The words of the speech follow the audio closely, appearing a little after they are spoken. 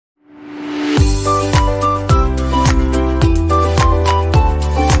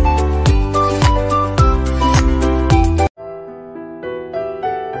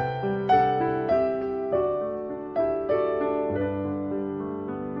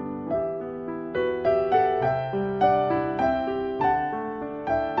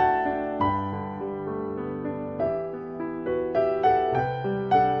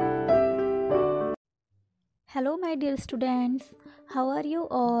my dear students. How are you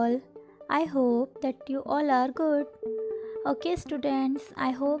all? I hope that you all are good. Okay, students,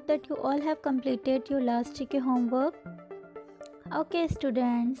 I hope that you all have completed your last GK homework. Okay,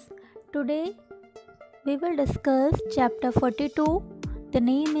 students, today we will discuss chapter 42. The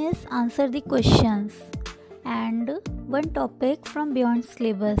name is Answer the Questions, and one topic from beyond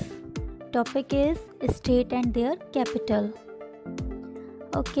syllabus. Topic is state and their capital.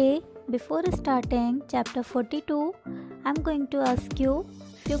 Okay, before starting chapter 42, I'm going to ask you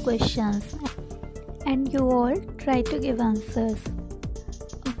few questions and you all try to give answers.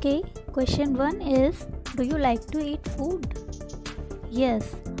 Okay, question 1 is, do you like to eat food?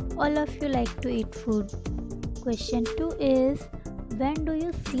 Yes, all of you like to eat food. Question 2 is, when do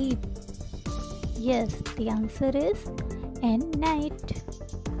you sleep? Yes, the answer is in night.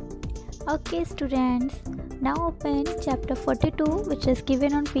 Okay, students, now open chapter 42, which is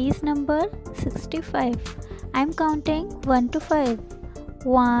given on page number 65. I am counting 1 to 5.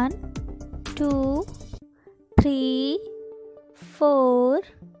 1, 2, 3, 4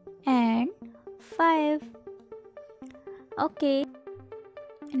 and 5. Okay,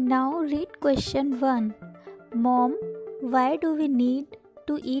 now read question 1. Mom, why do we need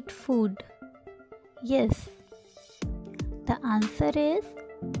to eat food? Yes, the answer is,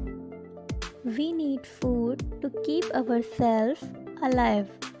 we need food to keep ourselves alive.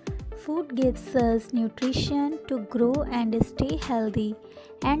 Food gives us nutrition to grow and stay healthy,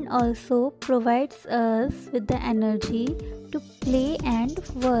 and also provides us with the energy to play and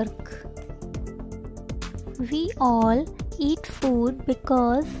work. We all eat food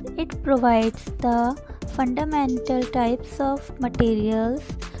because it provides the fundamental types of materials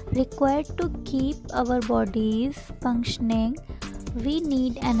required to keep our bodies functioning. We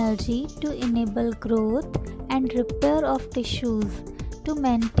need energy to enable growth and repair of tissues, to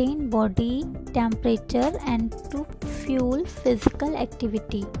maintain body temperature and to fuel physical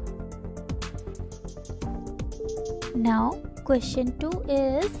activity. Now, question 2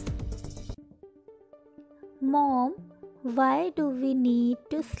 is, Mom, why do we need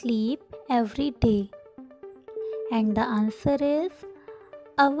to sleep every day? And the answer is,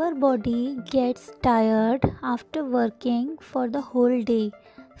 our body gets tired after working for the whole day.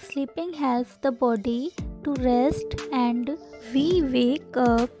 Sleeping helps the body to rest and we wake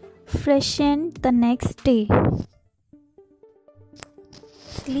up freshened the next day.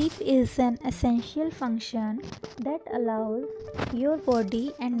 Sleep is an essential function that allows your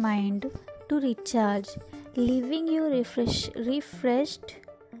body and mind to recharge, leaving you refreshed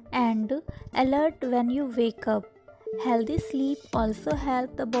and alert when you wake up. Healthy sleep also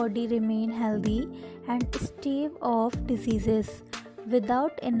helps the body remain healthy and stave off diseases.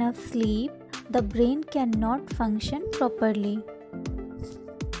 Without enough sleep, the brain cannot function properly.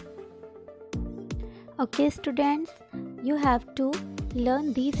 Okay, students, you have to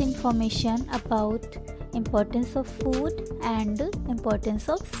learn these information about importance of food and importance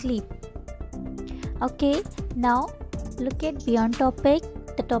of sleep. Okay, now look at beyond topic.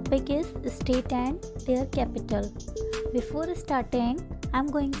 The topic is state and their capital. Before starting, I am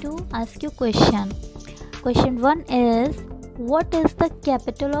going to ask you a question. Question 1 is, what is the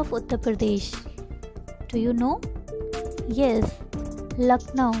capital of Uttar Pradesh? Do you know? Yes,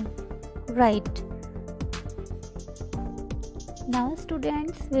 Lucknow. Right. Now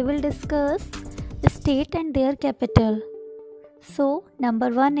students, we will discuss the state and their capital. So, number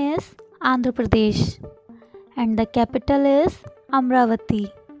 1 is Andhra Pradesh and the capital is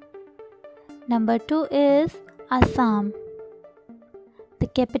Amravati. Number 2 is Assam. The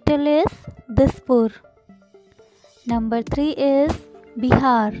capital is Dispur. Number 3 is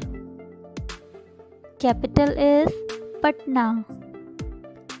Bihar. Capital is Patna.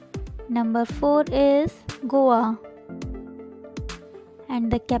 Number 4 is Goa.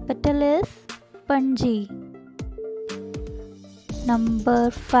 And the capital is Panji. Number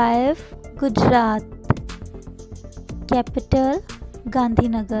 5, Gujarat. Capital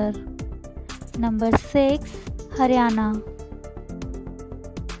Gandhinagar. Number 6, Haryana.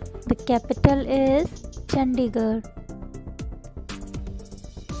 The capital is Chandigarh.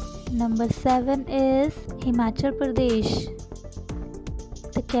 Number 7 is Himachal Pradesh.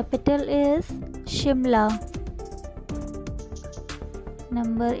 The capital is Shimla.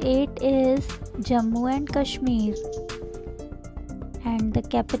 Number 8 is Jammu and Kashmir. And the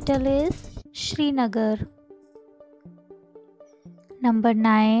capital is Srinagar. Number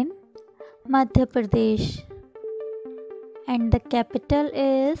 9, Madhya Pradesh. And the capital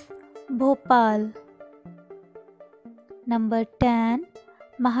is Bhopal. Number 10,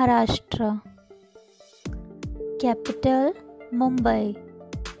 Maharashtra. Capital Mumbai.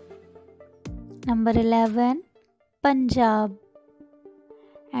 Number 11, Punjab.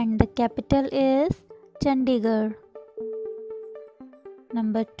 And the capital is Chandigarh.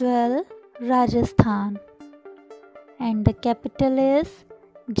 Number 12, Rajasthan. And the capital is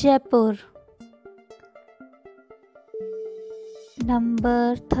Jaipur.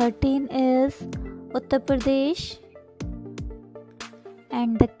 Number 13 is Uttar Pradesh.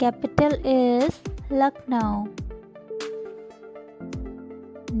 And the capital is Lucknow.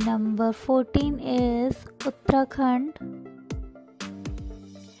 Number 14 is Uttarakhand.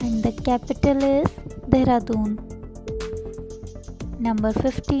 And the capital is Dehradun. Number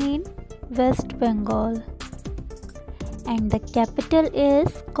 15, West Bengal. And the capital is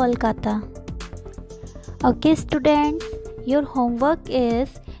Kolkata. Okay students, your homework is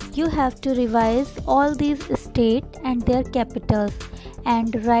you have to revise all these states and their capitals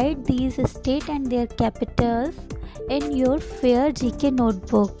and write these states and their capitals in your Fair GK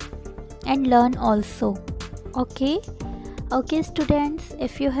notebook and learn also. Okay students,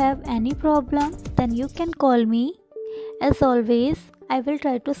 if you have any problem then you can call me. As always, I will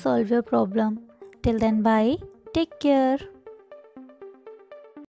try to solve your problem. Till then, bye. Take care.